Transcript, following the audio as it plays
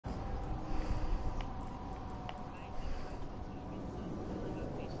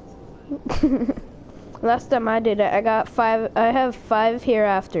Last time I did it, I got 5. I have 5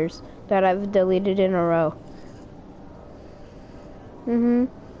 hereafters that I've deleted in a row.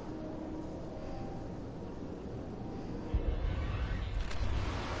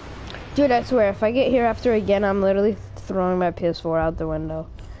 Dude, I swear, if I get hereafter again, I'm literally throwing my PS4 out the window.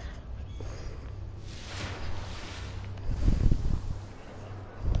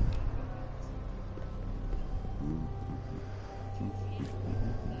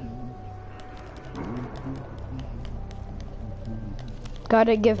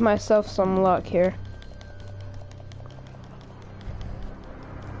 Gotta give myself some luck here.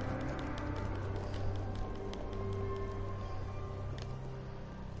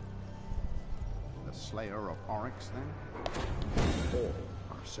 The Slayer of Oryx, then?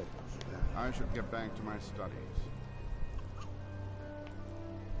 All are safe. I should get back to my studies.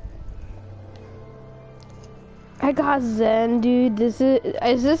 I got Zen, dude. Is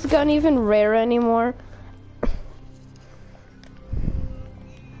this gun even rare anymore?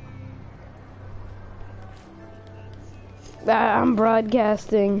 I'm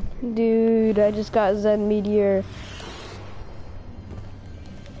broadcasting. Dude, I just got Zen Meteor.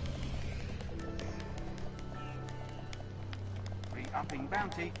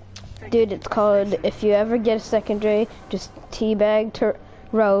 Dude, it's called, if you ever get a secondary, just teabag to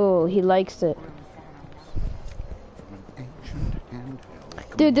Raul. He likes it.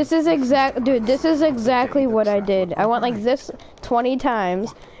 Dude, this is exactly what I did. I went like this 20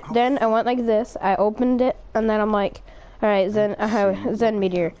 times. Then I went like this. I opened it, and then I'm like, all right, Zen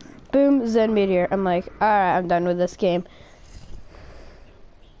Meteor. Boom, Zen Meteor. I'm like, all right, I'm done with this game.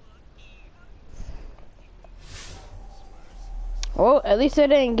 Oh, at least I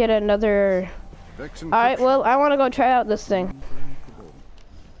didn't get another. All right, well, I want to go try out this thing.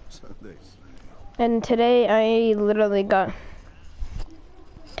 And today I literally got.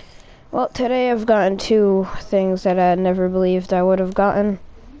 Well, today I've gotten 2 things that I never believed I would have gotten.